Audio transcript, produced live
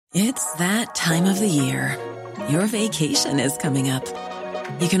It's that time of the year. Your vacation is coming up.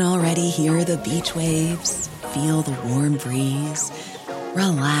 You can already hear the beach waves, feel the warm breeze,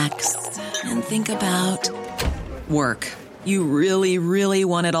 relax, and think about work. You really, really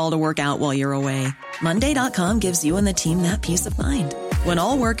want it all to work out while you're away. Monday.com gives you and the team that peace of mind. When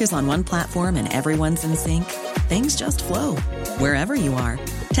all work is on one platform and everyone's in sync, things just flow. Wherever you are,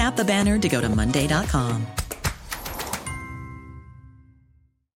 tap the banner to go to Monday.com.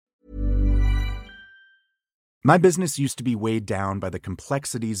 My business used to be weighed down by the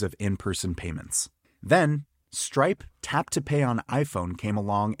complexities of in-person payments. Then, Stripe Tap to Pay on iPhone came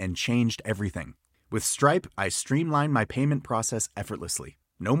along and changed everything. With Stripe, I streamlined my payment process effortlessly.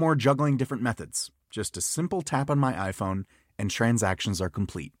 No more juggling different methods. Just a simple tap on my iPhone and transactions are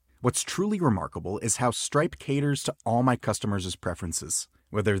complete. What's truly remarkable is how Stripe caters to all my customers' preferences.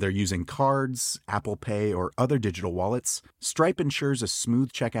 Whether they're using cards, Apple Pay, or other digital wallets, Stripe ensures a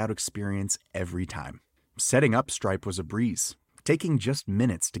smooth checkout experience every time. Setting up Stripe was a breeze, taking just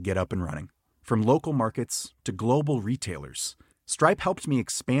minutes to get up and running. From local markets to global retailers, Stripe helped me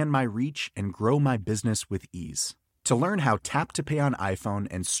expand my reach and grow my business with ease. To learn how Tap to Pay on iPhone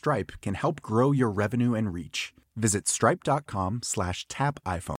and Stripe can help grow your revenue and reach, visit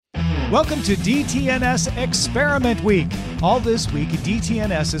stripe.com/tapiphone. Welcome to DTNS Experiment Week. All this week,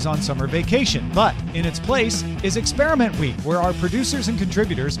 DTNS is on summer vacation, but in its place is Experiment Week, where our producers and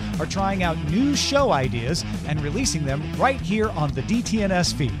contributors are trying out new show ideas and releasing them right here on the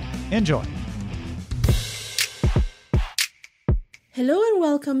DTNS feed. Enjoy. Hello and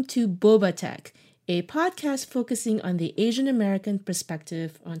welcome to Boba Tech, a podcast focusing on the Asian American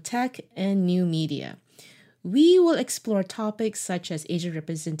perspective on tech and new media. We will explore topics such as Asian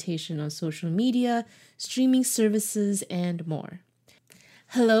representation on social media, streaming services, and more.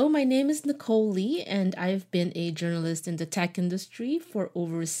 Hello, my name is Nicole Lee, and I've been a journalist in the tech industry for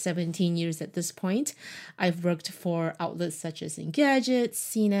over 17 years at this point. I've worked for outlets such as Engadget,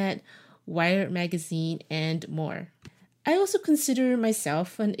 CNET, Wired Magazine, and more. I also consider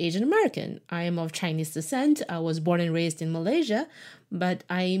myself an Asian American. I am of Chinese descent. I was born and raised in Malaysia, but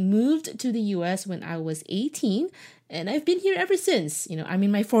I moved to the US when I was 18, and I've been here ever since. I'm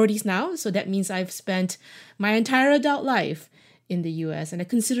in my 40s now, so that means I've spent my entire adult life in the US, and I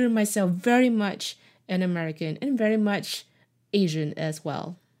consider myself very much an American and very much Asian as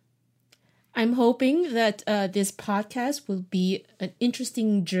well. I'm hoping that this podcast will be an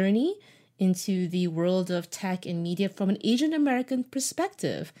interesting journey into the world of tech and media from an Asian American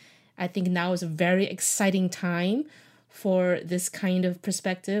perspective. I think now is a very exciting time for this kind of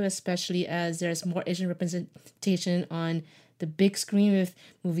perspective, especially as there's more Asian representation on the big screen with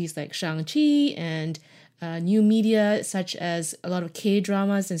movies like Shang-Chi and new media such as a lot of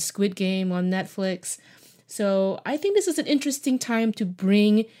K-dramas and Squid Game on Netflix. So I think this is an interesting time to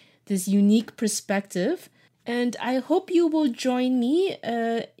bring this unique perspective, and I hope you will join me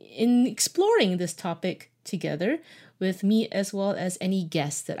in exploring this topic together with me as well as any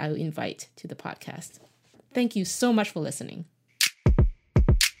guests that I will invite to the podcast. Thank you so much for listening.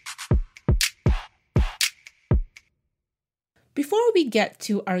 Before we get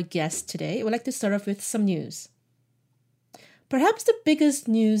to our guest today, I would like to start off with some news. Perhaps the biggest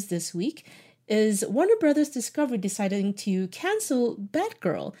news this week is Warner Brothers Discovery deciding to cancel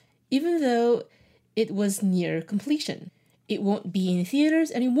Batgirl, even though it was near completion. It won't be in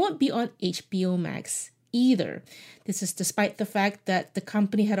theaters and it won't be on HBO Max either. This is despite the fact that the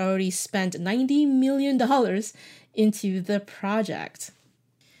company had already spent $90 million into the project.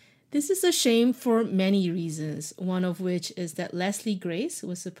 This is a shame for many reasons, one of which is that Leslie Grace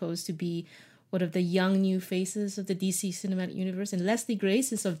was supposed to be one of the young new faces of the DC Cinematic Universe, and Leslie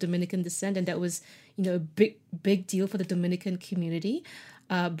Grace is of Dominican descent, and that was, a big deal for the Dominican community.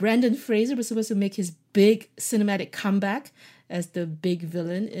 Brendan Fraser was supposed to make his big cinematic comeback as the big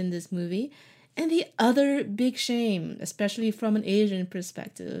villain in this movie. And the other big shame, especially from an Asian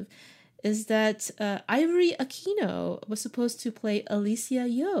perspective, is that Ivory Aquino was supposed to play Alicia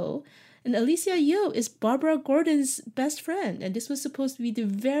Yeoh. And Alicia Yeoh is Barbara Gordon's best friend. And this was supposed to be the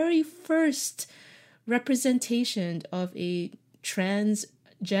very first representation of a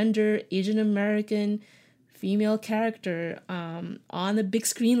transgender Asian American female character on a big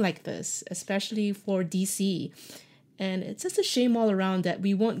screen like this, especially for DC. And it's just a shame all around that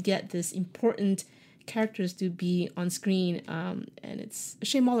we won't get this important characters to be on screen, and it's a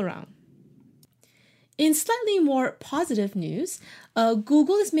shame all around. In slightly more positive news,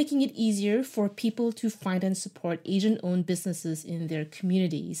 Google is making it easier for people to find and support Asian-owned businesses in their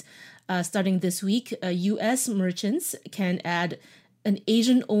communities. Starting this week, U.S. merchants can add an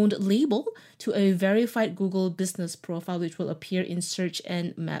Asian-owned label to a verified Google business profile, which will appear in search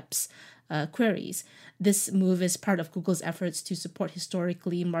and maps queries. This move is part of Google's efforts to support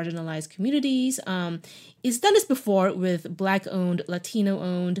historically marginalized communities. It's done this before with Black-owned,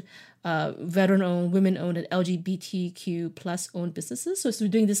 Latino-owned, veteran-owned, women-owned, and LGBTQ plus owned businesses. So we're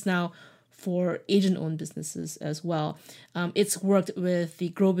doing this now for Asian-owned businesses as well. It's worked with the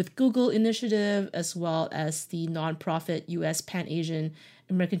Grow with Google initiative, as well as the nonprofit U.S. Pan-Asian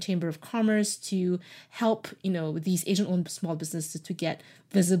American Chamber of Commerce, to help these Asian-owned small businesses to get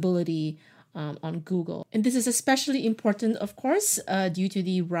visibility on Google. And this is especially important, of course, due to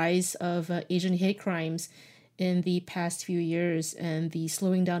the rise of Asian hate crimes in the past few years and the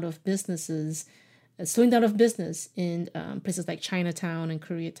slowing down of business in places like Chinatown and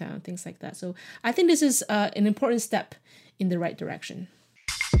Koreatown, things like that. So I think this is an important step in the right direction.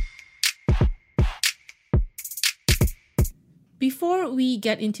 Before we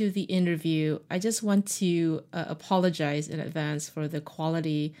get into the interview, I just want to apologize in advance for the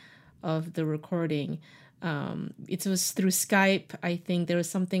quality of the recording. It was through Skype. I think there was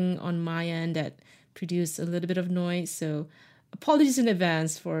something on my end that produced a little bit of noise, so apologies in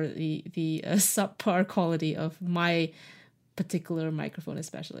advance for the subpar quality of my particular microphone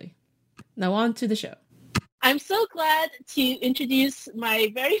especially. Now on to the show. I'm so glad to introduce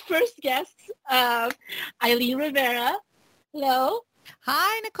my very first guest, Eileen Rivera. Hello.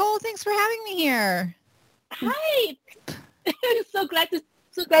 Hi, Nicole. Thanks for having me here. Hi. So glad to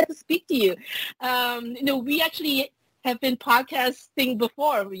speak to you. We actually have been podcasting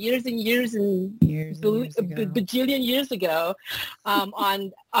before, years and years ago. Bajillion years ago,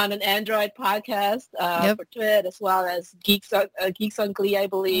 on an Android podcast for TWiT, as well as Geeks on Glee, I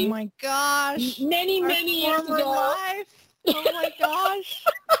believe. Oh my gosh! Many years ago. Life. Oh my gosh!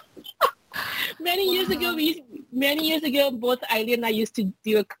 Many years ago, both Eileen and I used to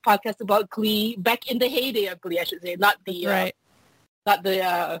do a podcast about Glee back in the heyday of Glee, I should say, not the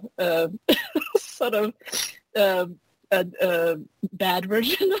sort of bad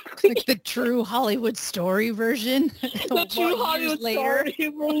version of Glee. Like the true Hollywood story version. The true Hollywood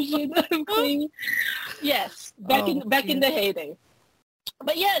story version of Glee. Yes, back in the heyday.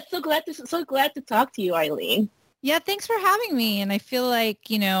 But yeah, so glad to talk to you, Eileen. Yeah, thanks for having me. And I feel like,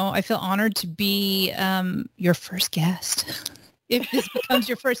 I feel honored to be your first guest, if this becomes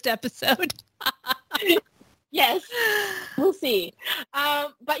your first episode. Yes, we'll see.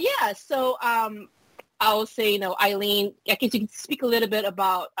 But yeah, so I'll say, Eileen, I guess you can speak a little bit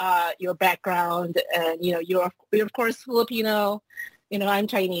about your background, and you're of course Filipino. I'm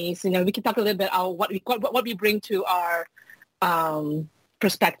Chinese. We can talk a little bit about what we bring to our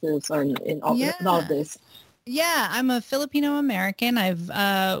perspectives in all of this. Yeah, I'm a Filipino American. I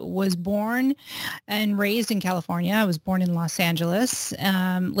was born and raised in California. I was born in Los Angeles,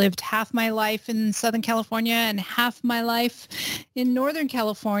 lived half my life in Southern California and half my life in Northern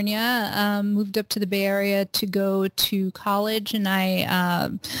California. Moved up to the Bay Area to go to college, and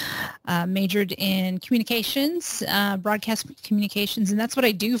I majored in communications, broadcast communications, and that's what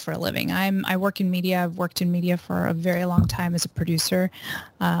I do for a living. I work in media. I've worked in media for a very long time as a producer,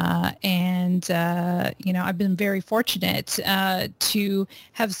 and I've been very fortunate to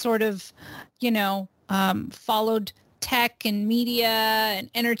have sort of, followed tech and media and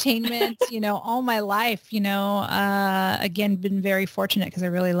entertainment, all my life, again, been very fortunate because I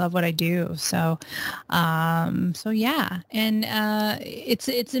really love what I do. So yeah. And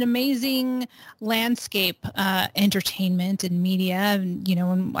it's an amazing landscape, entertainment and media. And,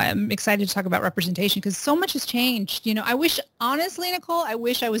 I'm excited to talk about representation because so much has changed. Honestly, Nicole, I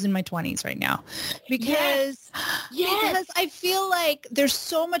wish I was in my 20s right now because I feel like there's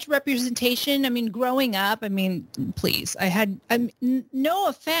so much representation. I mean, growing up, please, I had, no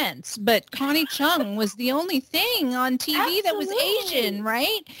offense, but Connie Chung was the only thing on TV that was Asian,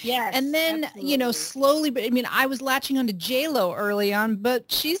 right? Yes. And then, absolutely. Slowly, but I was latching on to J-Lo early on,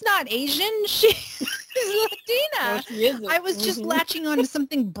 but she's not Asian. She's Latina. No, she isn't. I was just latching on to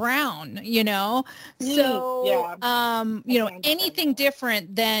something brown, So, anything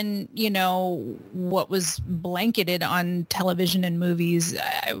different than, what was blanketed on television and movies,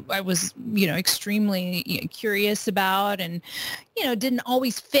 I was, extremely curious about and, didn't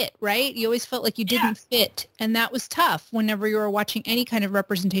always fit, right? You always felt like you didn't fit. And that was tough whenever you were watching any kind of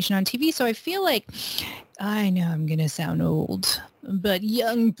representation on TV. So I feel like, I know I'm going to sound old, but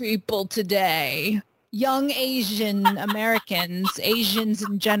young people today, young Asian Americans, Asians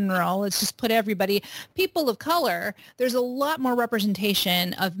in general, let's just put everybody, people of color, there's a lot more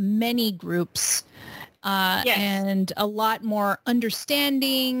representation of many groups and a lot more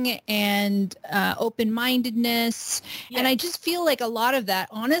understanding and open-mindedness. Yes. And I just feel like a lot of that,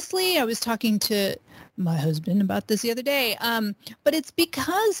 honestly, I was talking to my husband about this the other day, but it's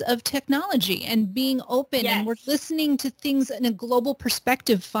because of technology and being open, and we're listening to things in a global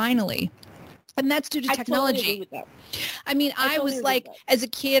perspective finally. And that's due to technology. I totally agree with that. I mean, I was like, as a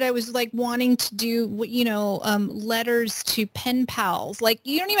kid, I was like wanting to do, letters to pen pals. Like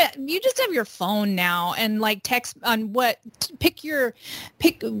you just have your phone now and like text on pick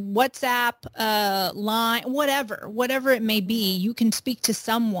WhatsApp, line, whatever it may be. You can speak to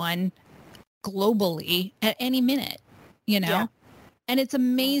someone globally at any minute, and it's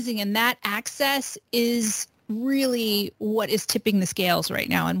amazing. And that access is really what is tipping the scales right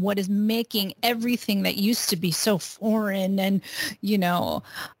now, and what is making everything that used to be so foreign and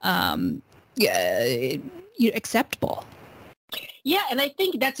acceptable. Yeah, and I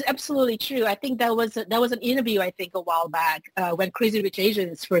think that's absolutely true. I think that was an interview I think a while back when Crazy Rich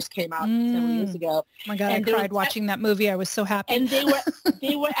Asians first came out several years ago. Oh my God, and I cried watching that movie. I was so happy. And they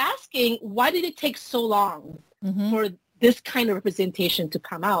were asking, why did it take so long for this kind of representation to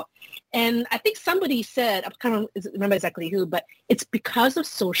come out? And I think somebody said, I can't remember exactly who, but it's because of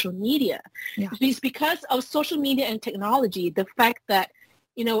social media. Yeah. It's because of social media and technology, the fact that,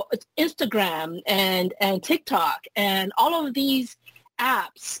 it's Instagram and TikTok and all of these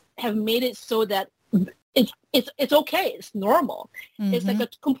apps have made it so that it's okay. It's normal. It's like a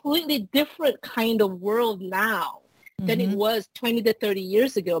completely different kind of world now than it was 20 to 30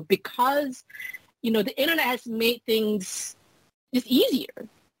 years ago, because the internet has made things just easier.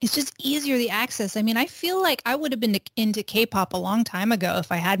 It's just easier, the access. I mean, I feel like I would have been into K-pop a long time ago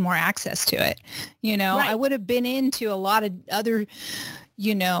if I had more access to it. Right. I would have been into a lot of other,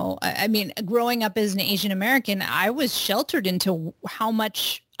 I mean, growing up as an Asian American, I was sheltered into how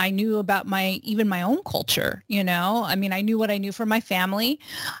much I knew about my own culture, I mean, I knew what I knew from my family,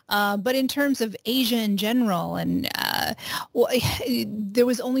 but in terms of Asia in general, and there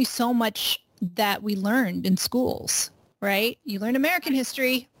was only so much that we learned in schools, right? You learn American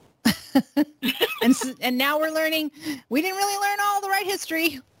history, and now we're learning, we didn't really learn all the right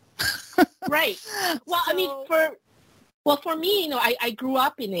history. Right. Well, I mean, for me, I grew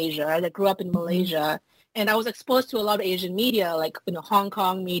up in Asia. I grew up in Malaysia, and I was exposed to a lot of Asian media, like, Hong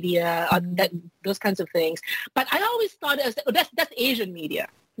Kong media, those kinds of things. But I always thought that's Asian media.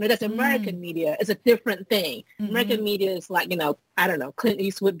 That's American media. It's a different thing. American media is like, I don't know, Clint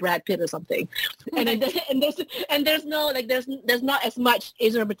Eastwood, Brad Pitt or something. And there's not as much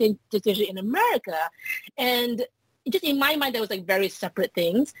Asian representation in America. And just in my mind, there was like very separate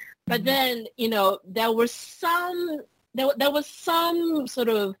things. But then, there was some sort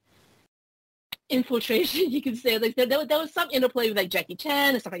of infiltration, you could say. Like there was some interplay with like Jackie Chan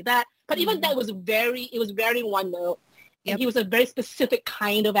and stuff like that. But even that was very one note. Yep. And he was a very specific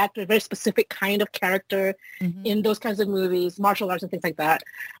kind of actor, a very specific kind of character in those kinds of movies, martial arts and things like that.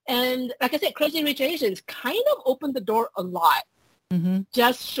 And like I said, Crazy Rich Asians kind of opened the door a lot,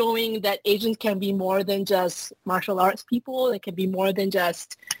 just showing that Asians can be more than just martial arts people. They can be more than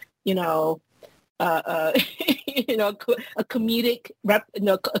just, a comedic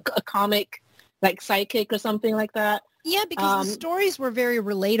a comic like sidekick or something like that. Yeah, because the stories were very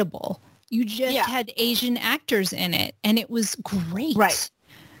relatable. You just had Asian actors in it, and it was great. Right.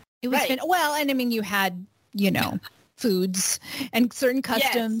 It was well, and I mean, you had, foods and certain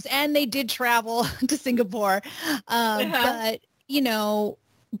customs, and they did travel to Singapore. But,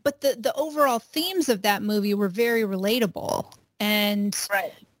 but the overall themes of that movie were very relatable. And,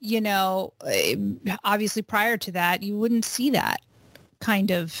 obviously prior to that, you wouldn't see that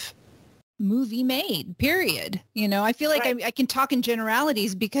kind of movie made, period. I feel like I can talk in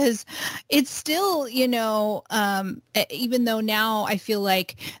generalities because it's still, even though now I feel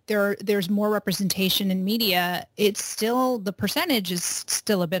like there's more representation in media, it's still, the percentage is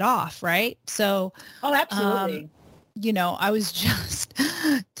still a bit off, right? So, absolutely. I was just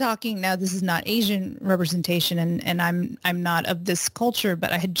talking, now this is not Asian representation, and I'm not of this culture,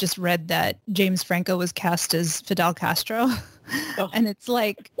 but I had just read that James Franco was cast as Fidel Castro. And it's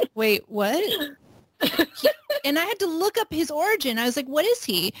like, wait, what? And I had to look up his origin. I was like, what is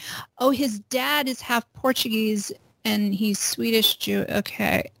he? Oh, his dad is half Portuguese And he's Swedish Jew.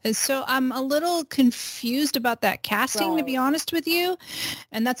 Okay. So I'm a little confused about that casting, to be honest with you.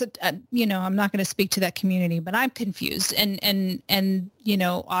 And that's I'm not going to speak to that community, but I'm confused. And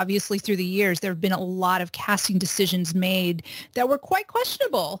obviously through the years, there have been a lot of casting decisions made that were quite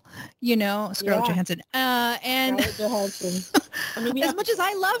questionable, Scarlett Johansson. Scarlett Johansson. As much as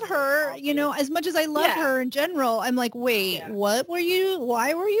I love her, her in general, I'm like, wait, why were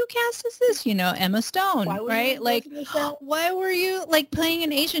you cast as this? Emma Stone, right? Like, why were you like playing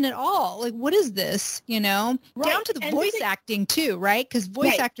an Asian at all? Like, what is this? Down to the voice acting too, right? Because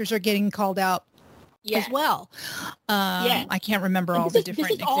voice actors are getting called out as well. I can't remember all the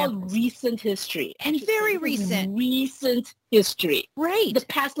different examples. This is all recent history. And very recent. Recent history. Right. The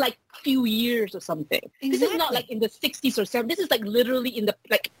past like few years or something. Exactly. This is not like in the 60s or 70s. This is like literally in the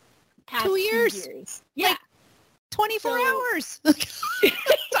past 2 years. Yeah. Like 24 hours.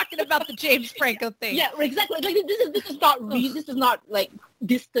 Talking about the James Franco thing. Yeah, exactly. Like this is not like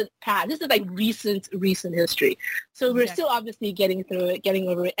distant past. This is like recent history. So we're still obviously getting through it, getting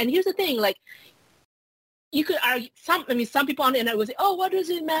over it. And here's the thing, like you could argue some people on the internet would say, "Oh, what does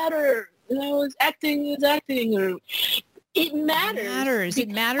it matter? Acting is acting," or it matters. It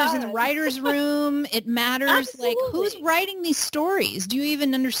matters in the writer's room. It matters. Absolutely. Like who's writing these stories? Do you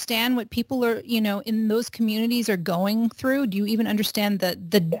even understand what people are, in those communities are going through? Do you even understand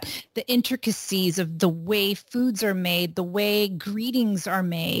the intricacies of the way foods are made, the way greetings are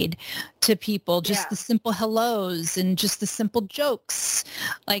made to people, just the simple hellos and just the simple jokes?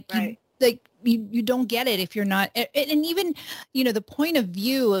 You don't get it if you're not, and even, the point of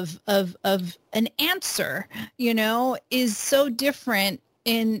view of an answer, is so different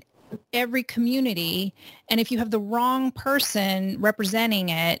in every community. And if you have the wrong person representing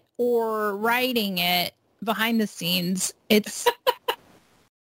it or writing it behind the scenes, it's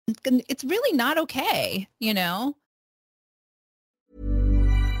really not okay,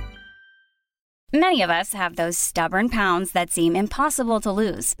 Many of us have those stubborn pounds that seem impossible to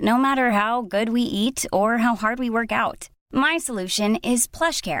lose, no matter how good we eat or how hard we work out. My solution is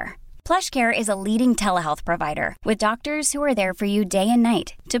PlushCare. PlushCare is a leading telehealth provider with doctors who are there for you day and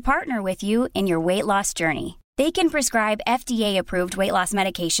night to partner with you in your weight loss journey. They can prescribe FDA-approved weight loss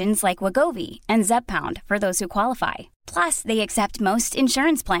medications like Wegovy and Zepbound for those who qualify. Plus, they accept most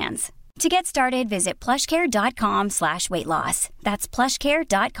insurance plans. To get started, visit plushcare.com/weightloss. That's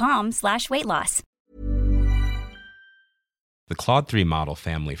plushcare.com/weightloss. The Claude 3 model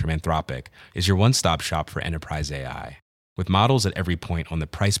family from Anthropic is your one-stop shop for enterprise AI. With models at every point on the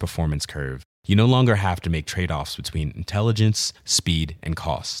price-performance curve, you no longer have to make trade-offs between intelligence, speed, and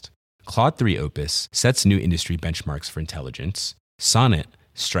cost. Claude 3 Opus sets new industry benchmarks for intelligence. Sonnet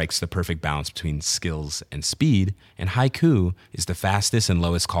strikes the perfect balance between skills and speed, and Haiku is the fastest and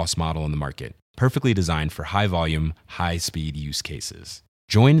lowest cost model in the market, perfectly designed for high-volume, high-speed use cases.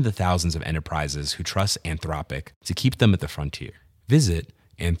 Join the thousands of enterprises who trust Anthropic to keep them at the frontier. Visit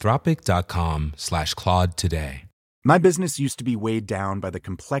anthropic.com/Claude today. My business used to be weighed down by the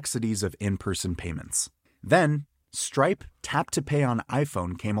complexities of in-person payments. Then, Stripe Tap to Pay on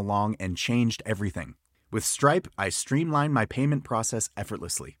iPhone came along and changed everything. With Stripe, I streamlined my payment process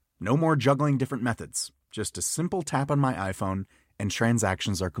effortlessly. No more juggling different methods. Just a simple tap on my iPhone and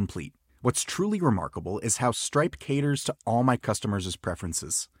transactions are complete. What's truly remarkable is how Stripe caters to all my customers'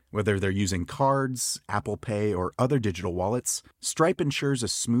 preferences. Whether they're using cards, Apple Pay, or other digital wallets, Stripe ensures a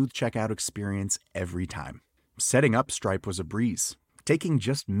smooth checkout experience every time. Setting up Stripe was a breeze, taking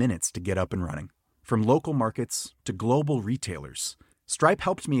just minutes to get up and running. From local markets to global retailers, Stripe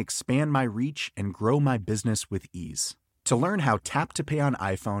helped me expand my reach and grow my business with ease. To learn how Tap to Pay on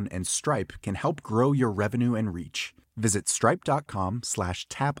iPhone and Stripe can help grow your revenue and reach, visit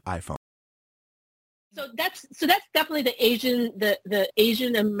stripe.com/tapiphone. So that's definitely the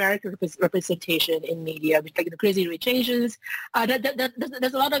Asian American representation in media, which like the Crazy Rich Asians.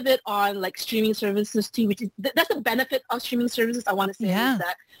 There's a lot of it on like streaming services too, which is that's the benefit of streaming services. I want to say is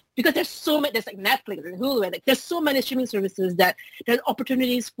that because there's so many, there's like Netflix and Hulu, and like, there's so many streaming services that there's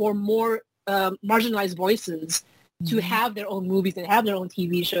opportunities for more marginalized voices to have their own movies and have their own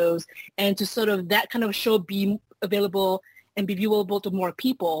TV shows, and to sort of that kind of show be available and be viewable to more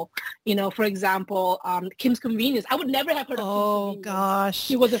people. For example, Kim's Convenience. I would never have heard of Kim's Convenience. Oh, gosh.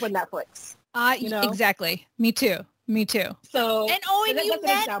 It wasn't for Netflix. Exactly. Me too. So, and you that's an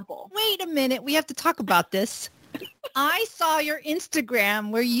example. Wait a minute. We have to talk about this. I saw your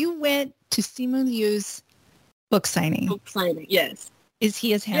Instagram where you went to Simu Liu's book signing. Book signing, yes. Is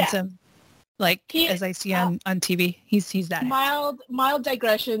he as handsome? As I see on TV, he's that mild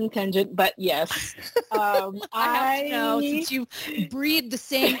digression tangent, but yes. I have to know, since you breathe the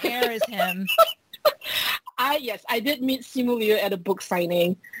same air as him. I did meet Simu Liu at a book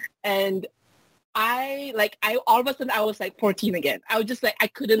signing, and I all of a sudden I was like 14 again. I was just like, I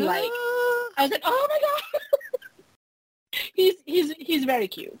couldn't I was like, oh my God. He's very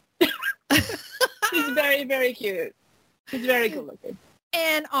cute. He's very, very cute. He's very good looking.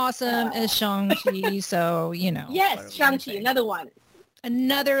 And awesome as Shang-Chi, so, Yes, Shang-Chi, another one.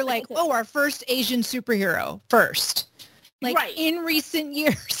 Another, like, our first Asian superhero, first. Like, right. In recent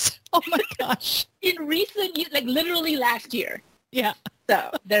years. Oh, my gosh. In recent years, like, literally last year. Yeah.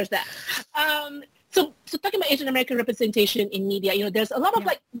 So, there's that. So talking about Asian American representation in media, there's a lot of,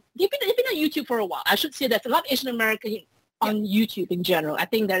 like, they've been on YouTube for a while. I should say there's a lot of Asian American on YouTube in general. I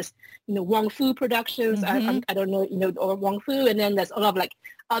think there's, Wong Fu Productions, I don't know, or Wong Fu, and then there's a lot of, like,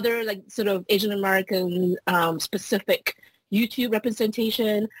 other, like, sort of Asian American specific YouTube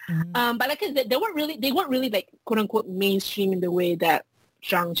representation. But like I said, they weren't really like, quote unquote, mainstream in the way that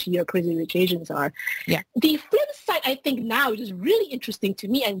Shang-Chi or Crazy Rich Asians are. Yeah. The flip side, I think now, which is really interesting to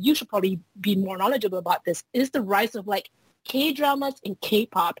me, and you should probably be more knowledgeable about this, is the rise of, like, K-dramas and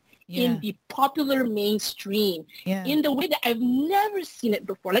K-pop in the popular mainstream in the way that I've never seen it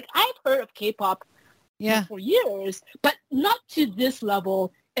before. Like, I've heard of K-pop for years, but not to this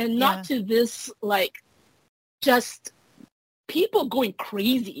level and not to this, like, just people going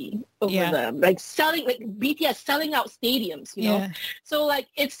crazy over them, like selling, like BTS selling out stadiums, So, like,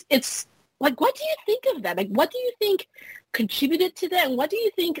 it's like, what do you think of that? Like, what do you think contributed to that? And what do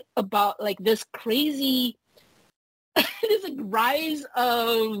you think about, like, this crazy this, like, rise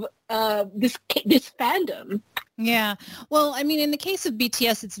of this fandom? Yeah. Well, I mean, in the case of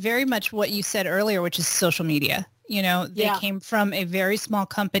BTS, it's very much what you said earlier, which is social media. They came from a very small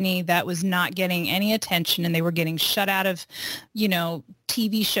company that was not getting any attention, and they were getting shut out of,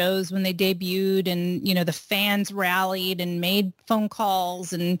 TV shows when they debuted, and, the fans rallied and made phone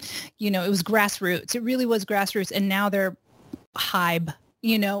calls, and, it was grassroots. It really was grassroots. And now they're HYBE,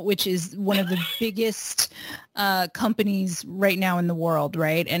 which is one of the biggest companies right now in the world,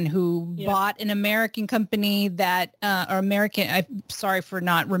 right? And who bought an American company that, or American, I'm sorry for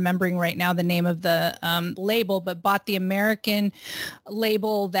not remembering right now the name of the label, but bought the American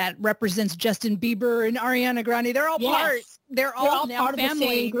label that represents Justin Bieber and Ariana Grande. They're all they're all now part family. Of the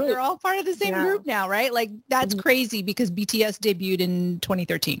same group. They're all part of the same group now, right? Like, that's crazy, because BTS debuted in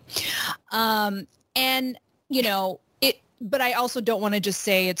 2013. And, but I also don't want to just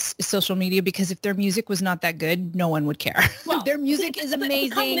say it's social media, because if their music was not that good, no one would care. Well, their music is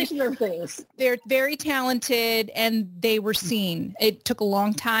amazing. Combination of things. They're very talented, and they were seen. It took a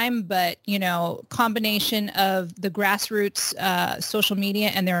long time, but, combination of the grassroots social media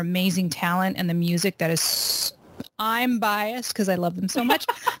and their amazing talent and the music that is, I'm biased because I love them so much,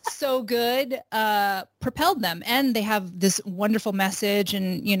 so good, propelled them. And they have this wonderful message,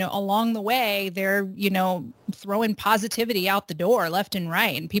 and, along the way, they're, throwing positivity out the door left and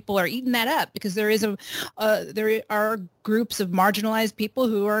right, and people are eating that up, because there are groups of marginalized people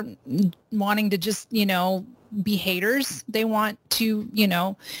who are wanting to just, be haters. They want to,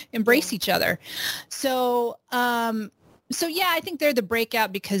 embrace each other. So, yeah, I think they're the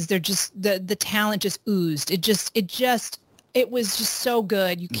breakout, because they're just, the talent just oozed. It was just so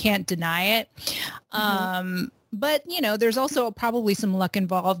good. You can't deny it. But, there's also probably some luck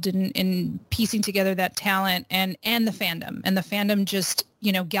involved in piecing together that talent and the fandom. And the fandom just,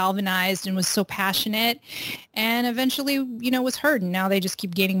 galvanized and was so passionate, and eventually, was heard. And now they just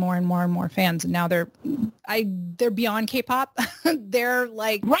keep gaining more and more and more fans. And now they're beyond K-pop. They're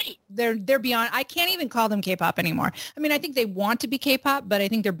like, they're beyond, I can't even call them K-pop anymore. I mean, I think they want to be K-pop, but I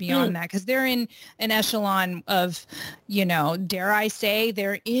think they're beyond that, because they're in an echelon of, dare I say,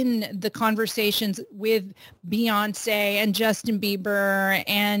 they're in the conversations with Beyonce and Justin Bieber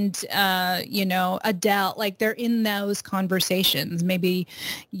and, Adele. Like, they're in those conversations. Maybe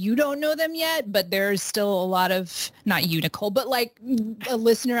you don't know them yet, but there's still a lot of, not you, Nicole, but, like, a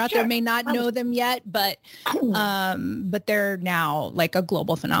listener out there may not know them yet, but they're now, like, a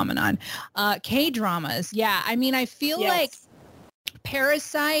global phenomenon. K-dramas. Yeah. I mean, I feel like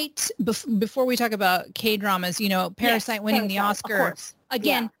Parasite, before we talk about K-dramas, Parasite winning the Oscar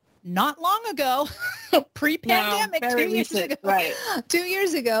again, not long ago, pre-pandemic, 2 years ago, 2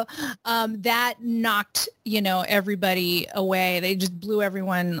 years ago, that knocked, everybody away. They just blew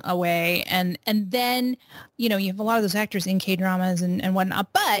everyone away. And then, you have a lot of those actors in K-dramas and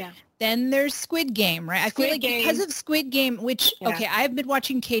whatnot, but then there's Squid Game, right? I feel like because of Squid Game, which, okay, I've been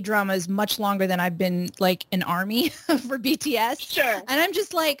watching K-dramas much longer than I've been, like, an army for BTS. Sure. And I'm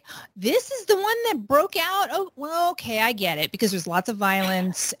just like, this is the one that broke out? Oh, well, okay, I get it, because there's lots of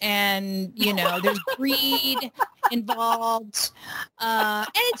violence and, there's greed involved. And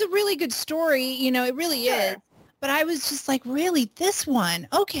it's a really good story. It really is. But I was just like, really, this one?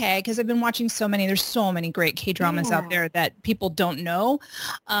 Okay, because I've been watching so many. There's so many great K-dramas out there that people don't know.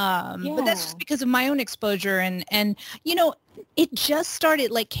 But that's just because of my own exposure. And you know, it just started,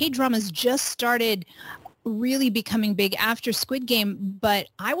 like K-dramas just started really becoming big after Squid Game. But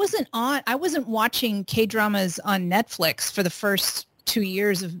I wasn't watching K-dramas on Netflix for the first 2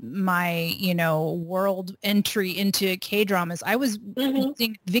 years of my, you know, world entry into K-dramas. I was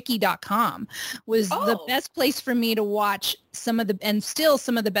using Viki.com was the best place for me to watch and still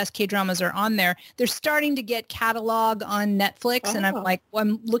some of the best K-dramas are on there. They're starting to get catalog on Netflix. And I'm like,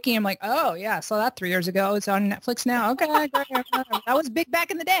 I'm like, oh yeah, I saw that 3 years ago. It's on Netflix now. Okay. That was big back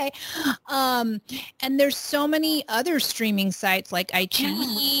in the day. And there's so many other streaming sites like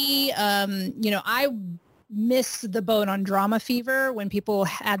iQIYI. You know, I missed the boat on Drama Fever when people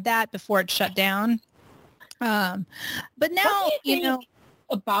had that before it shut down. But now, you know,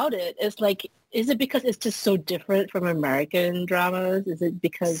 about it is like, is it because it's just so different from American dramas? Is it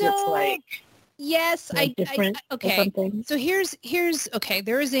because it's like, yes, different? Okay. So here's okay.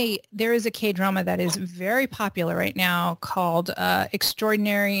 There is a K-drama that is very popular right now called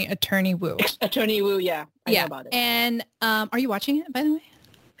Extraordinary Attorney Woo. Attorney Woo, yeah. I know about it. And are you watching it, by the way?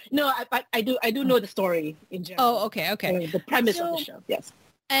 No, I do know the story in general. Oh, okay. The premise of the show, yes.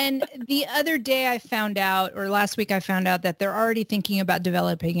 And the other day I found out, or last week I found out that they're already thinking about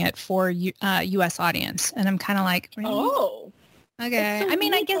developing it for U.S. audience. And I'm kind of like, really? Oh. Okay. So I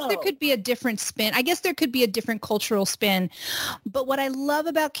mean, I guess there could be a different spin. I guess there could be a different cultural spin. But what I love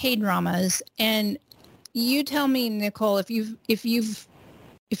about K-dramas, and you tell me, Nicole, if you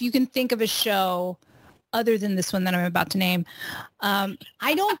can think of a show other than this one that I'm about to name, I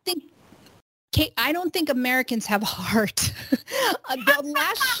don't think Americans have heart.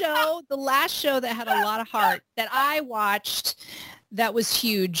 The last show that had a lot of heart that I watched that was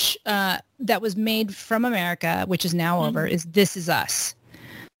huge, that was made from America, which is now over, is This Is Us.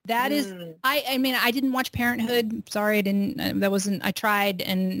 That is, I mean, I didn't watch Parenthood. Sorry, I didn't. I tried,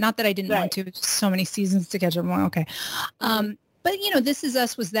 and not that I didn't want to. Just so many seasons to catch up on. Okay. But, you know, This Is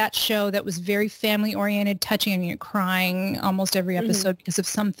Us was that show that was very family-oriented, touching, and you're crying almost every episode because of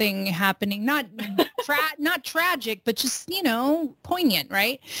something happening. Not tragic, but just, you know, poignant,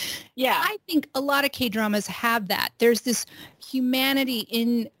 right? Yeah. I think a lot of K-dramas have that. There's this humanity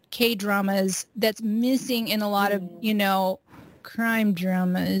in K-dramas that's missing in a lot of, you know, crime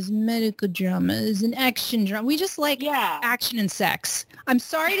dramas, medical dramas, and action drama. We just like action and sex. I'm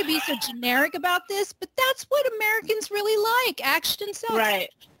sorry to be so generic about this, but that's what Americans really like, action and sex. Right.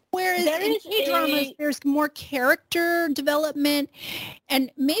 Whereas in K-dramas, there's more character development.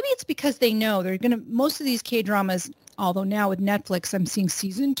 And maybe it's because they know they're going to, most of these K-dramas, although now with Netflix, I'm seeing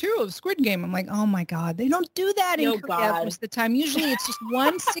season 2 of Squid Game. I'm like, oh my God, they don't do that in Korea most of the time. Usually it's just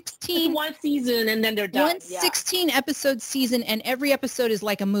 1/16. One season and then they're done. 1/16 episode season, and every episode is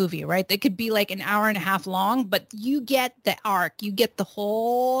like a movie, right? They could be like an hour and a half long, but you get the arc. You get the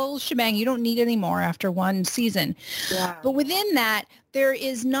whole shebang. You don't need any more after one season. Yeah. But within that, there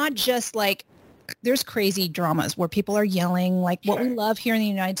is not just like, there's crazy dramas where people are yelling like what we love here in the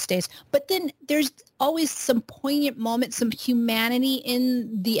United States. But then there's always some poignant moments, some humanity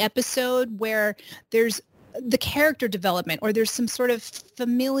in the episode where there's the character development or there's some sort of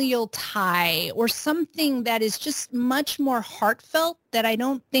familial tie or something that is just much more heartfelt that I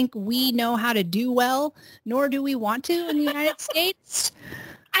don't think we know how to do well, nor do we want to in the United States.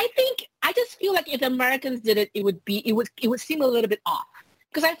 I just feel like if Americans did it, it would seem a little bit off.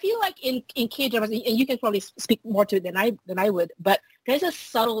 Because I feel like in K-dramas, and you can probably speak more to it than I would, but there's a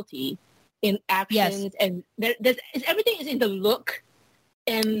subtlety in actions, and everything is in the look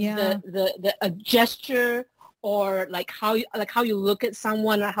and the gesture, or like how you look at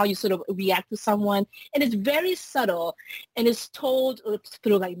someone or how you sort of react to someone, and it's very subtle, and it's told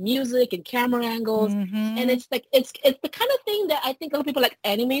through like music and camera angles, and it's like it's the kind of thing that I think a lot of people like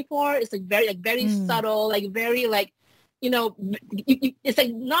anime for. It's like very subtle, like very like, you know, it's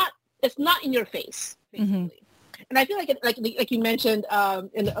like it's not in your face, basically. And I feel like you mentioned,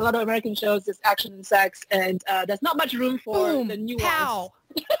 in a lot of American shows, there's action and sex, and there's not much room for the nuance. Pow!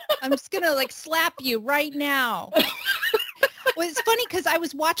 I'm just gonna like slap you right now. Well, it's funny because I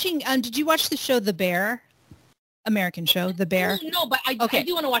was watching. Did you watch the show The Bear? American show, The Bear. No, but I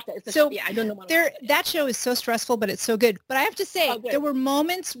do want to watch that. I don't know. That show is so stressful, but it's so good. But I have to say, there were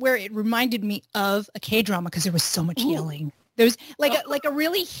moments where it reminded me of a K-drama because there was so much yelling. There's like a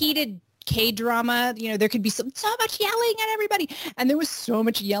really heated K-drama. You know, there could be so much yelling at everybody, and there was so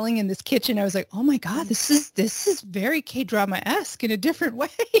much yelling in this kitchen. I was like, oh my God, this is very K-drama-esque in a different way.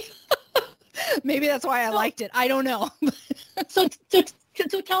 Maybe that's why I liked it. I don't know. So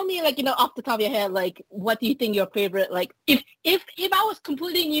So tell me, like, off the top of your head, like, what do you think your favorite, like, if I was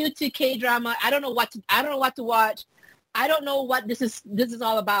completely new to K-drama, I don't know what to watch. I don't know what this is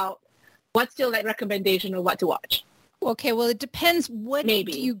all about. What's your, like, recommendation of what to watch? Okay, well, it depends. What do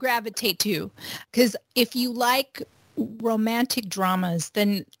you gravitate to? Because if you like romantic dramas,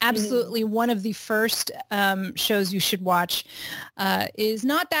 then absolutely one of the first shows you should watch is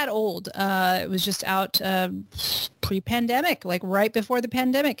not that old. It was just out pre-pandemic, like right before the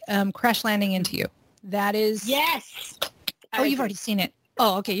pandemic. Crash Landing Into You. That is... Yes! Oh, you've already seen it.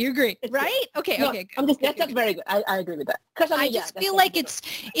 Oh, okay, you agree, right? Okay, no, okay. That's very good. I agree with that. I just feel like it's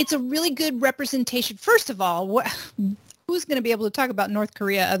a really good representation. First of all, who's going to be able to talk about North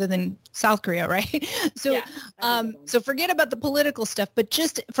Korea other than South Korea, right? So, so forget about the political stuff, but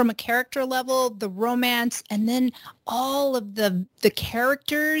just from a character level, the romance, and then all of the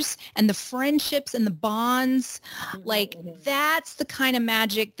characters and the friendships and the bonds, like that's the kind of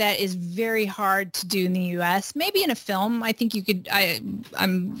magic that is very hard to do in the U.S. Maybe in a film, I think you could.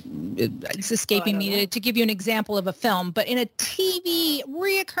 It's escaping me to give you an example of a film, but in a TV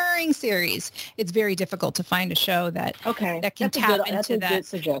reoccurring series, it's very difficult to find a show that can tap into that. Good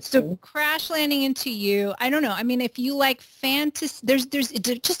suggestion. So Crash Landing Into You. I don't know. I mean, if you like fantasy,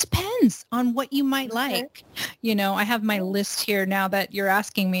 it just depends on what you might like. I have my list here now that you're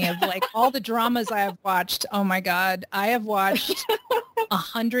asking me of like all the dramas I have watched. Oh my God. I have watched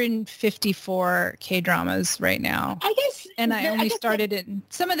 154 K-dramas right now. I guess. And I only started it.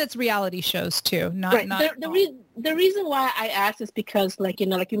 Some of that's reality shows too. The reason why I asked is because like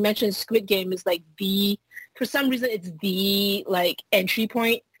you mentioned, Squid Game is like for some reason it's the like entry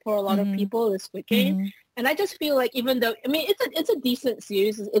point for a lot of people, the Squid Game. And I just feel like even though, I mean, it's a decent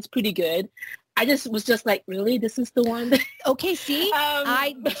series, it's pretty good. I just was just like, really, this is the one? Okay, see, you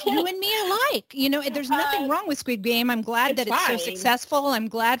and me alike. There's nothing wrong with Squid Game. I'm glad that it's so successful. I'm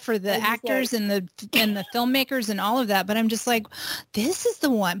glad for the actors and the filmmakers and all of that. But I'm just like, this is the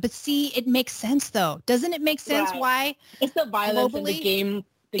one. But see, it makes sense though. Doesn't it make sense why? It's the violence in the game,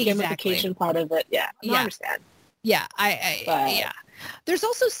 the gamification part of it. Yeah, I understand. Yeah, yeah. There's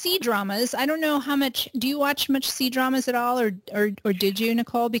also C-dramas. I don't know how much. Do you watch much C-dramas at all, or did you,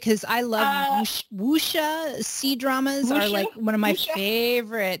 Nicole? Because I love wuxia C-dramas are like one of my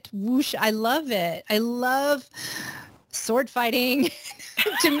favorite. Wuxia, I love it. I love sword fighting.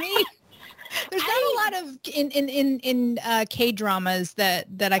 To me, there's not a lot of in K-dramas that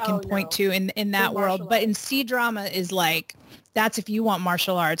I can point to in that world, but in C-drama is like. That's if you want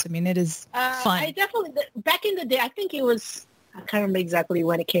martial arts. I mean, it is fun. I definitely, back in the day, I think it was, I can't remember exactly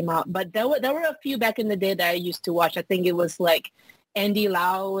when it came out, but there were a few back in the day that I used to watch. I think it was like Andy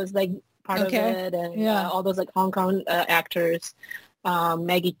Lau was like part of it, and all those like Hong Kong actors.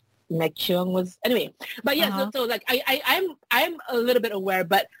 Maggie McCheung was, anyway. But yeah, so like I'm a little bit aware,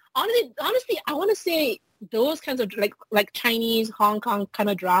 but honestly, I want to say those kinds of like Chinese, Hong Kong kind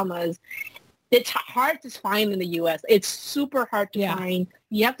of dramas, it's hard to find in the U.S. It's super hard to find.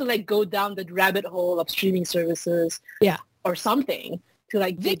 You have to like go down the rabbit hole of streaming services, or something to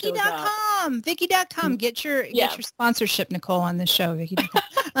like Viki.com. Viki.com. Get your sponsorship, Nicole, on this show.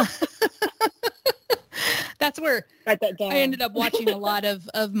 Viki.com. That's where I ended up watching a lot of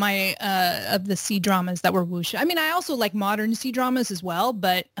my of the C-dramas that were wuxia. I mean, I also like modern C-dramas as well,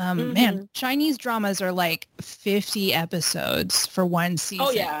 but man, Chinese dramas are like 50 episodes for one season.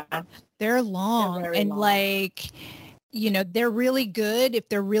 Oh yeah. They're long and long. Like, they're really good if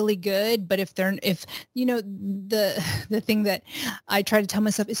they're really good, but if the thing that I try to tell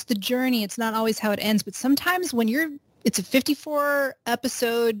myself, it's the journey. It's not always how it ends, but sometimes when it's a 54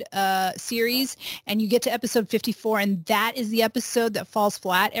 episode series and you get to episode 54 and that is the episode that falls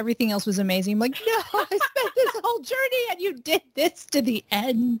flat. Everything else was amazing. I'm like, no, I spent this whole journey and you did this to the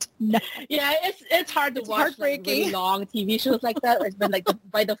end. No. Yeah, it's hard to watch like, really long TV shows like that. It's been like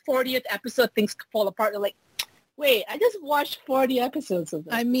by the 40th episode, things fall apart. They're like, wait, I just watched 40 episodes of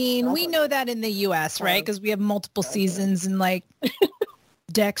this. I mean, we know that in the U.S., right? Because we have multiple seasons and like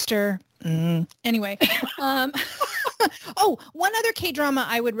Dexter. Anyway, one other K-drama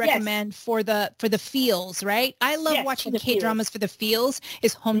I would recommend for the feels, right? I love watching K-dramas for the feels.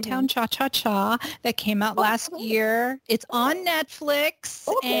 Is Hometown Cha-Cha-Cha that came out last year. It's on Netflix,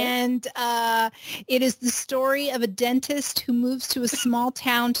 and it is the story of a dentist who moves to a small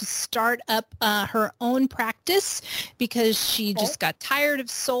town to start up her own practice because she just got tired of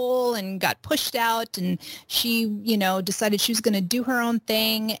Seoul and got pushed out, and she, decided she was going to do her own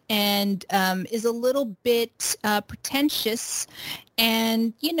thing, and is a little bit pretentious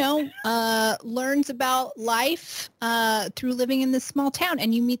and, learns about life through living in this small town.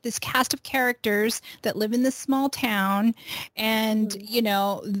 And you meet this cast of characters that live in this small town and,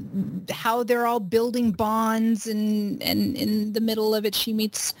 how they're all building bonds. And in the middle of it, she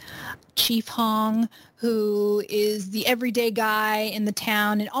meets Chief Hong, who is the everyday guy in the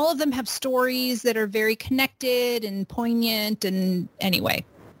town. And all of them have stories that are very connected and poignant. And anyway,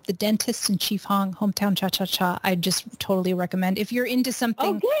 The Dentist and Chief Hong, Hometown Cha-Cha-Cha, I just totally recommend. If you're into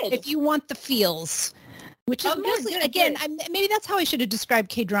something, if you want the feels, which is mostly, maybe that's how I should have described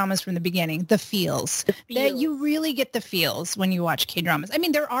K-dramas from the beginning, the feels. That you really get the feels when you watch K-dramas. I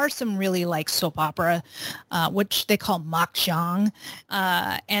mean, there are some really like soap opera, which they call makjang,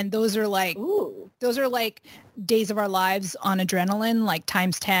 and those are like Days of Our Lives on adrenaline, like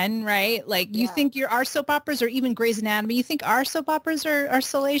times 10, right? Like you think our soap operas or even Grey's Anatomy, you think our soap operas are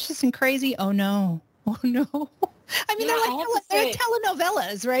salacious and crazy? Oh no. I mean, they're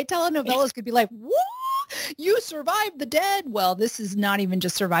telenovelas, right? Telenovelas could be like, woo, you survived the dead. Well, this is not even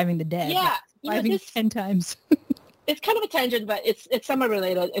just surviving the dead. Yeah. Surviving 10 times. It's kind of a tangent, but it's somewhat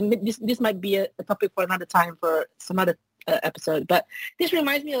related. And this might be a topic for another time for some other episode. But this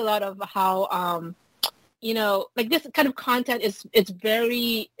reminds me a lot of how, like this kind of content it's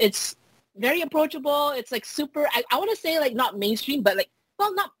very approachable. It's like super, I want to say like not mainstream, but like,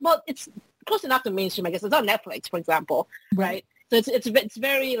 it's close enough to mainstream, I guess. It's on Netflix, for example, right? So it's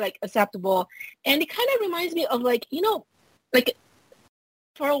very like acceptable, and it kind of reminds me of like like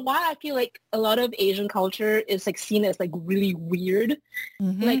for a while I feel like a lot of Asian culture is like seen as like really weird,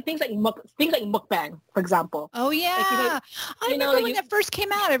 like things like mukbang, for example. Oh yeah, I remember when that first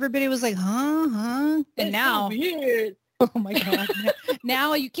came out, everybody was like, huh, and now so weird. Oh my god,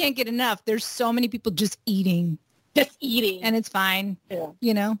 now you can't get enough. There's so many people just eating, and it's fine,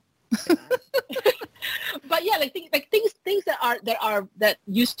 But yeah, like things that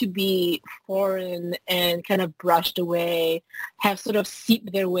used to be foreign and kind of brushed away have sort of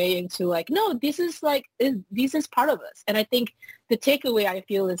seeped their way into like, no, this is part of us. And I think the takeaway I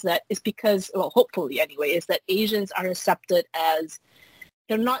feel is because, well, hopefully anyway, is that Asians are accepted as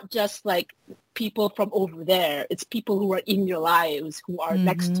they're not just like people from over there. It's people who are in your lives, who are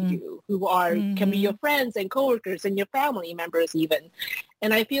next to you, who are can be your friends and coworkers and your family members even.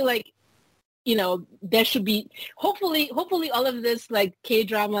 And I feel like, there should be hopefully all of this like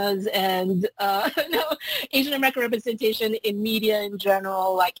K-dramas and Asian American representation in media in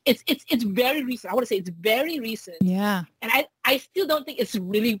general, like it's very recent. I want to say it's very recent. Yeah. And I still don't think it's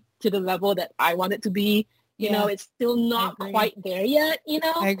really to the level that I want it to be. It's still not quite there yet,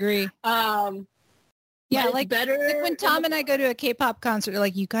 I agree. Yeah, like better. Like when Tom and I go to a K-pop concert,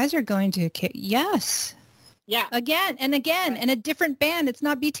 like, you guys are going to yes. Yeah. Again and again, and a different band. It's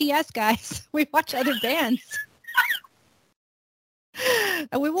not BTS, guys. We watch other bands.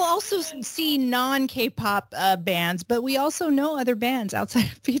 And we will also see non-K-pop bands, but we also know other bands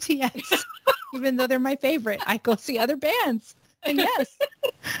outside of BTS. Even though they're my favorite, I go see other bands. And yes,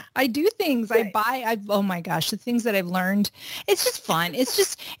 I do things. Right. Oh my gosh, the things that I've learned. It's just fun. And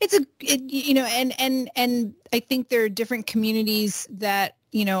I think there are different communities that,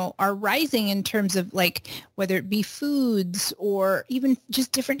 are rising in terms of like, whether it be foods or even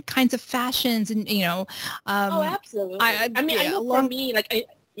just different kinds of fashions and, oh, absolutely. I know for me,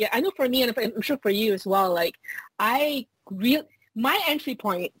 I know for me, and I'm sure for you as well, like my entry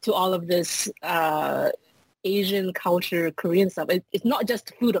point to all of this, Asian culture, Korean stuff. It's not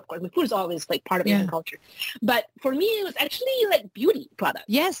just food, of course. I mean, food is always like part of Asian culture. But for me, it was actually like beauty products.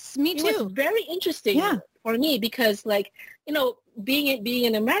 Yes, me too. It was very interesting for me because like, being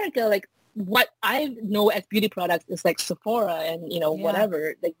in America, like what I know as beauty products is like Sephora and,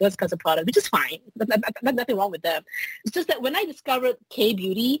 whatever, like those kinds of products, which is fine. Nothing wrong with them. It's just that when I discovered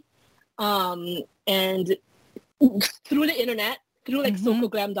K-beauty and through the internet, through like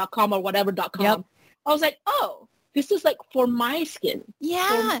sokoglam.com or whatever.com, I was like, oh, this is like for my skin. Yeah.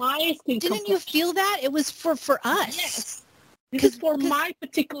 For my skin Didn't complexion. you feel that? It was for us. Yes. This is for my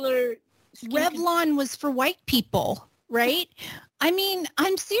particular skin. Revlon was for white people, right? I mean,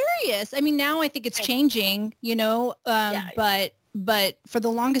 I'm serious. I mean, now I think it's changing, but for the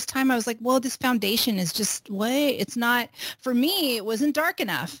longest time I was like, well, this foundation is just it's not, for me, it wasn't dark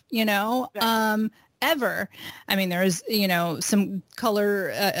enough, Right. ever. I mean, there's, some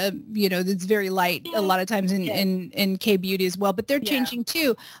color, that's very light a lot of times in K-beauty as well, but they're changing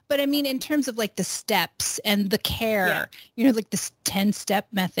too. But I mean, in terms of like the steps and the care, like this 10-step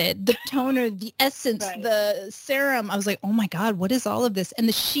method, the toner, the essence, the serum, I was like, oh my God, what is all of this? And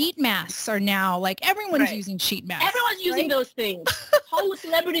the sheet masks are now like, everyone's using sheet masks. Everyone's using those things. Hollywood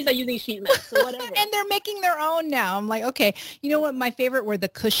celebrities are using sheet masks or whatever. And they're making their own now. I'm like, okay, you know what? My favorite were the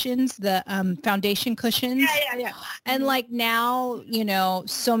cushions, the foundation cushions. Yeah. And like now,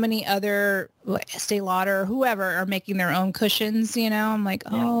 so many other, like Estee Lauder or whoever are making their own cushions, I'm like,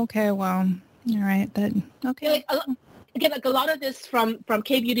 oh, okay, well, all right, then, okay. Again, like a lot of this from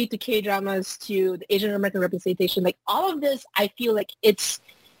K-beauty to K-dramas to the Asian American representation, like all of this, I feel like it's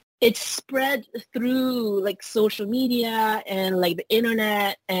spread through like social media and like the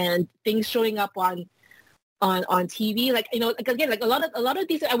internet and things showing up on TV. Like, like again, like a lot of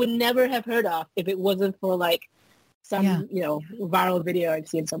these I would never have heard of if it wasn't for like some, viral video I've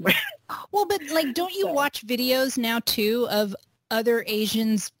seen somewhere. Well, but like, don't you watch videos now too of other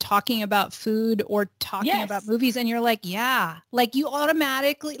Asians talking about food or talking about movies, and you're like, yeah, like you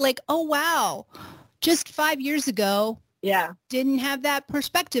automatically like, oh wow, just 5 years ago, didn't have that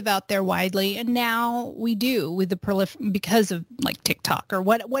perspective out there widely, and now we do with the because of like TikTok or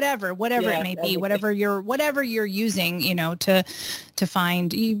whatever it may be, whatever you're using, to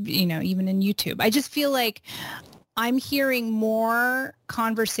find, even in YouTube. I just feel like I'm hearing more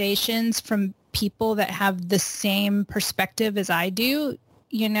conversations from people that have the same perspective as I do,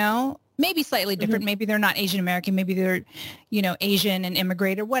 maybe slightly different. Maybe they're not Asian American. Maybe they're, Asian and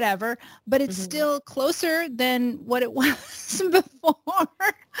immigrated, whatever, but it's still closer than what it was before.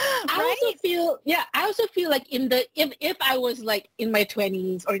 I also feel like if I was like in my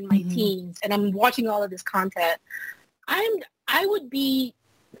 20s or in my teens and I'm watching all of this content, I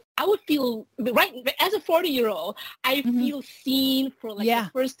would feel, right, as a 40-year-old, I feel seen for like the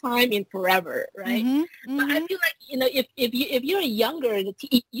first time in forever, right? But I feel like, if you're younger,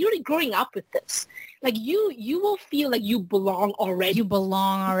 you're growing up with this, like you will feel like you belong already. You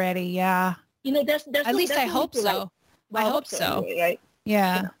belong already, yeah. There's at least I hope so. I hope so. Anyway, right?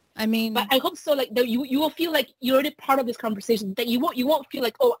 Yeah. I mean, but I hope so. Like you will feel like you're already part of this conversation. That you won't feel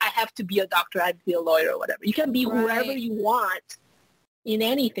like, oh, I have to be a doctor, I have to be a lawyer or whatever. You can be whoever you want. In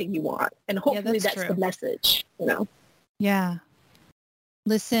anything you want, and hopefully that's the message, Yeah.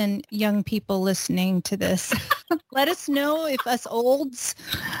 Listen, young people listening to this, let us know if us olds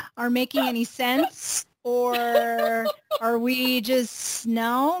are making any sense, or are we just,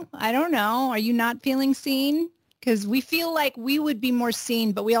 no, I don't know. Are you not feeling seen? Because we feel like we would be more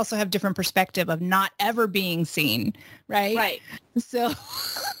seen, but we also have different perspective of not ever being seen, right? Right. So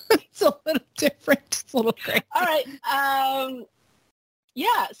it's a little different. It's a little crazy. All right.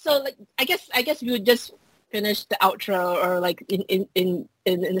 Yeah, so like I guess we would just finish the outro, or like in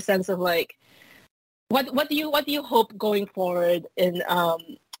the sense of like what do you hope going forward in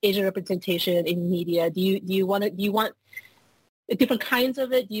Asian representation in media? Do you want different kinds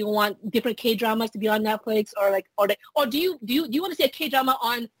of it? Do you want different K-dramas to be on Netflix, or do you want to see a K-drama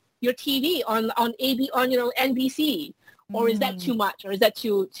on your TV on AB on NBC, or is that too much, or is that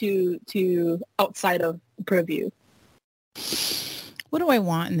too outside of purview? What do I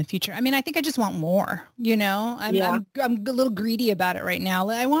want in the future? I mean, I think I just want more, I'm a little greedy about it right now.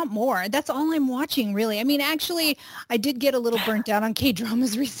 I want more. That's all I'm watching, really. I mean, actually, I did get a little burnt out on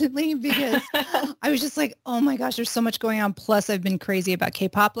K-dramas recently because I was just like, oh my gosh, there's so much going on. Plus, I've been crazy about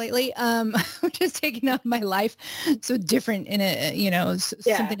K-pop lately, which has taken up my life. So different in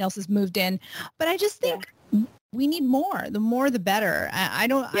something else has moved in. But I just think we need more. The more, the better. I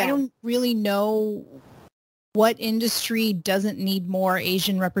don't really know what industry doesn't need more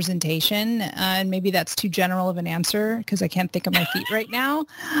Asian representation? And maybe that's too general of an answer because I can't think of my feet right now.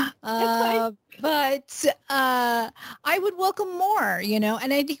 But I would welcome more,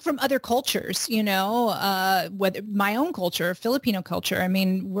 and I think from other cultures, whether my own culture, Filipino culture. I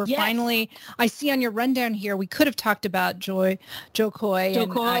mean, we're finally, I see on your rundown here, we could have talked about Jo Koy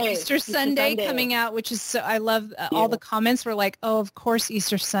and Easter Sunday coming out, which is, I love all the comments were like, oh, of course,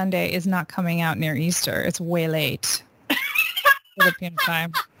 Easter Sunday is not coming out near Easter. It's way late. Filipino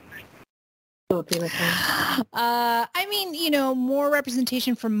time. I mean, more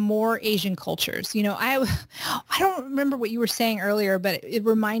representation from more Asian cultures. I don't remember what you were saying earlier, but it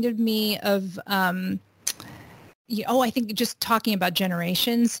reminded me of, I think just talking about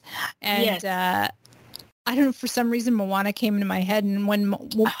generations. And I I don't know, for some reason Moana came into my head, and when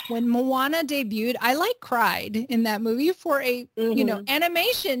Moana debuted, I cried in that movie for a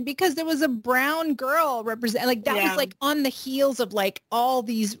animation, because there was a brown girl represent, that was on the heels of all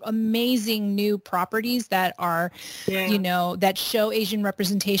these amazing new properties that are that show Asian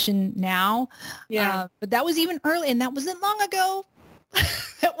representation now. But that was even early, and that wasn't long ago.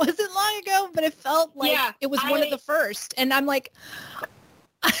 It wasn't long ago, but it felt like it was one of the first. And I'm like,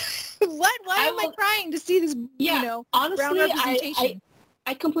 what? Why am I crying to see this, honestly, brown representation?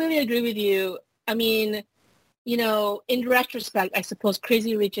 I completely agree with you. I mean, in retrospect, I suppose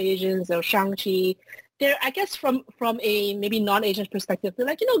Crazy Rich Asians or Shang-Chi, they're, I guess, from a maybe non-Asian perspective,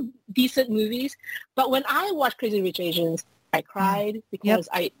 they're decent movies. But when I watched Crazy Rich Asians, I cried because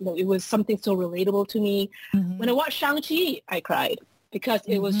it was something so relatable to me. Mm-hmm. When I watched Shang-Chi, I cried because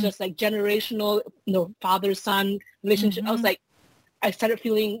it was just generational, father-son relationship. I was I started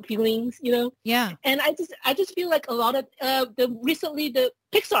feeling feelings, Yeah. And I just feel like a lot of recently the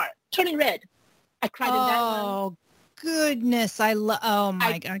Pixar, Turning Red, I cried in that one. Oh goodness, I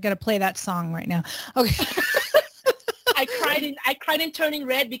got to play that song right now. Okay. I cried in Turning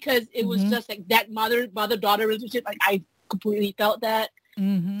Red because it was just that mother-daughter relationship. I completely felt that.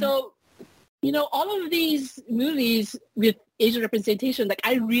 Mm-hmm. So, all of these movies with Asian representation,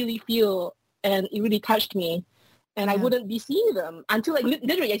 I really feel, and it really touched me. And I wouldn't be seeing them until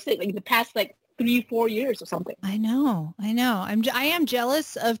literally I say the past 3-4 years or something. I know. I am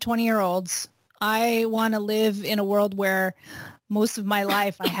jealous of 20-year-olds. I want to live in a world where most of my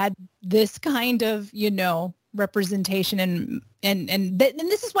life I had this kind of, representation and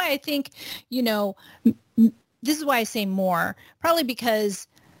this is why I think, this is why I say more, probably because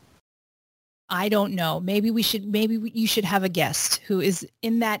I don't know. Maybe you should have a guest who is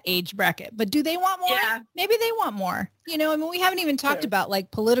in that age bracket. But do they want more? Yeah. Maybe they want more. We haven't even talked about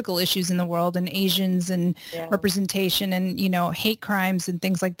political issues in the world and Asians and representation and, hate crimes and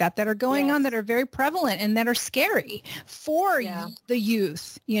things like that are going on that are very prevalent and that are scary for the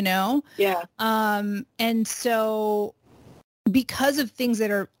youth, Yeah. And so because of things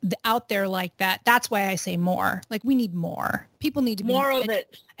that are out there like that, that's why I say more. We need more. People need to be more of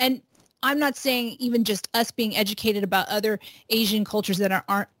it. And I'm not saying even just us being educated about other Asian cultures that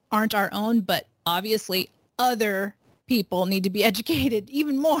aren't our own, but obviously other people need to be educated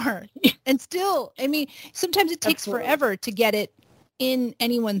even more. And still, I mean, sometimes it takes forever to get it in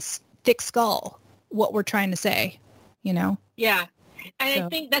anyone's thick skull, what we're trying to say, Yeah. And I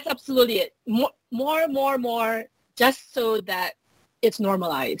think that's absolutely it. More, just so that it's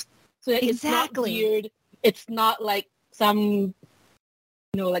normalized. So that it's not weird. It's not like some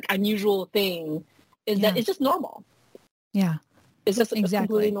unusual thing, that it's just normal. Yeah. It's just a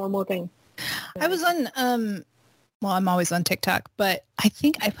completely normal thing. I was on, I'm always on TikTok, but I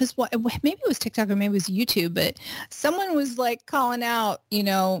think maybe it was TikTok or maybe it was YouTube, but someone was calling out,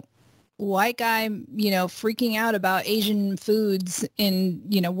 white guy, freaking out about Asian foods in,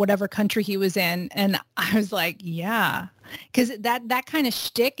 whatever country he was in. And I was like, yeah, because that kind of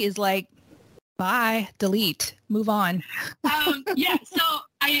shtick is bye, delete, move on. So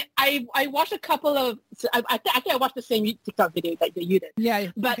I watched a couple of. I think I watched the same TikTok video that you did. Yeah,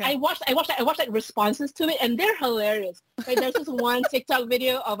 but okay. I watched responses to it, and they're hilarious. There's this one TikTok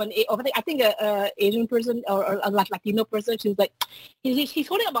video of I think a Asian person or a Latino person. She's he's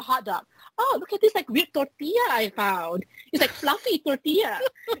holding up a hot dog. Oh, look at this weird tortilla I found. It's fluffy tortilla.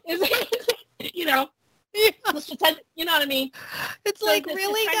 It's Yeah. Let's pretend, you know what I mean? It's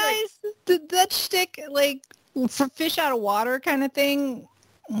really, guys? That shtick, for fish out of water kind of thing?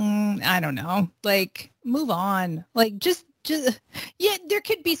 I don't know. Move on. Just, there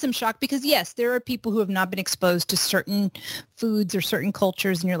could be some shock because, yes, there are people who have not been exposed to certain foods or certain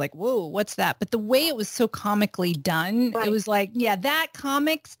cultures, and you're like, whoa, what's that? But the way it was so comically done, It was that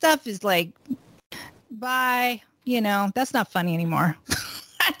comic stuff is bye. That's not funny anymore.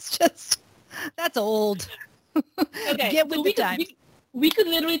 That's old. Okay, get with the times. We could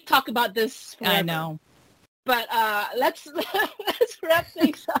literally talk about this forever. I know. But let's wrap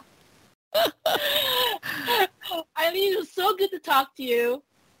things up. Eileen, it was so good to talk to you.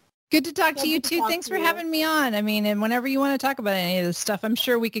 Good to talk to you too. Thanks for having me on. I mean, and whenever you want to talk about any of this stuff, I'm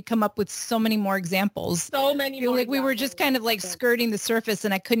sure we could come up with so many more examples. So many more. We were just kind of skirting the surface,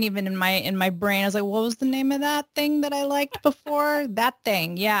 and I couldn't even in my brain. I was like, what was the name of that thing that I liked before? That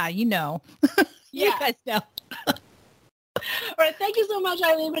thing. Yeah, you know. You guys know. All right. Thank you so much,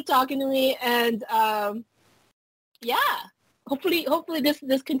 Eileen, for talking to me. And hopefully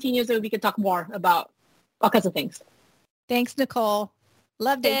this continues so we can talk more about all kinds of things. Thanks, Nicole.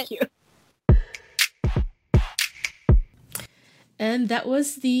 Loved it. Thank you. And that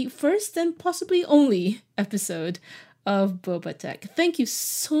was the first and possibly only episode of Boba Tech. Thank you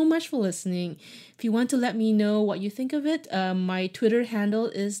so much for listening. If you want to let me know what you think of it, my Twitter handle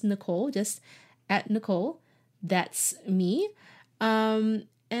is Nicole, just at Nicole. That's me. Just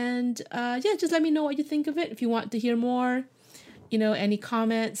let me know what you think of it. If you want to hear more, any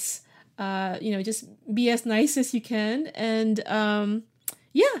comments, just be as nice as you can. And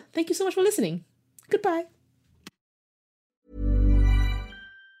thank you so much for listening. Goodbye.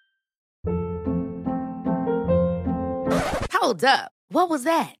 Hold up. What was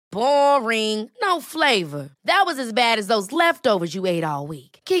that? Boring. No flavor. That was as bad as those leftovers you ate all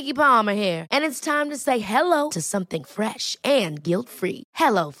week. Keke Palmer here, and it's time to say hello to something fresh and guilt-free.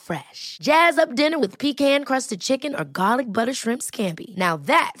 HelloFresh. Jazz up dinner with pecan-crusted chicken or garlic butter shrimp scampi. Now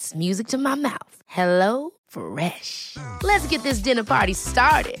that's music to my mouth. HelloFresh. Let's get this dinner party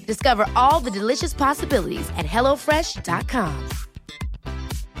started. Discover all the delicious possibilities at HelloFresh.com.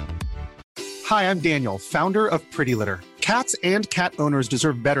 Hi, I'm Daniel, founder of Pretty Litter. Cats and cat owners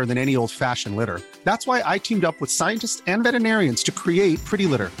deserve better than any old-fashioned litter. That's why I teamed up with scientists and veterinarians to create Pretty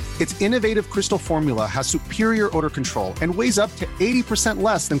Litter. Its innovative crystal formula has superior odor control and weighs up to 80%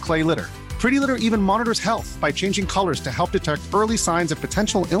 less than clay litter. Pretty Litter even monitors health by changing colors to help detect early signs of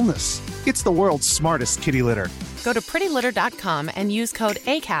potential illness. It's the world's smartest kitty litter. Go to prettylitter.com and use code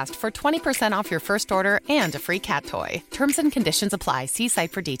ACAST for 20% off your first order and a free cat toy. Terms and conditions apply. See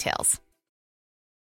site for details.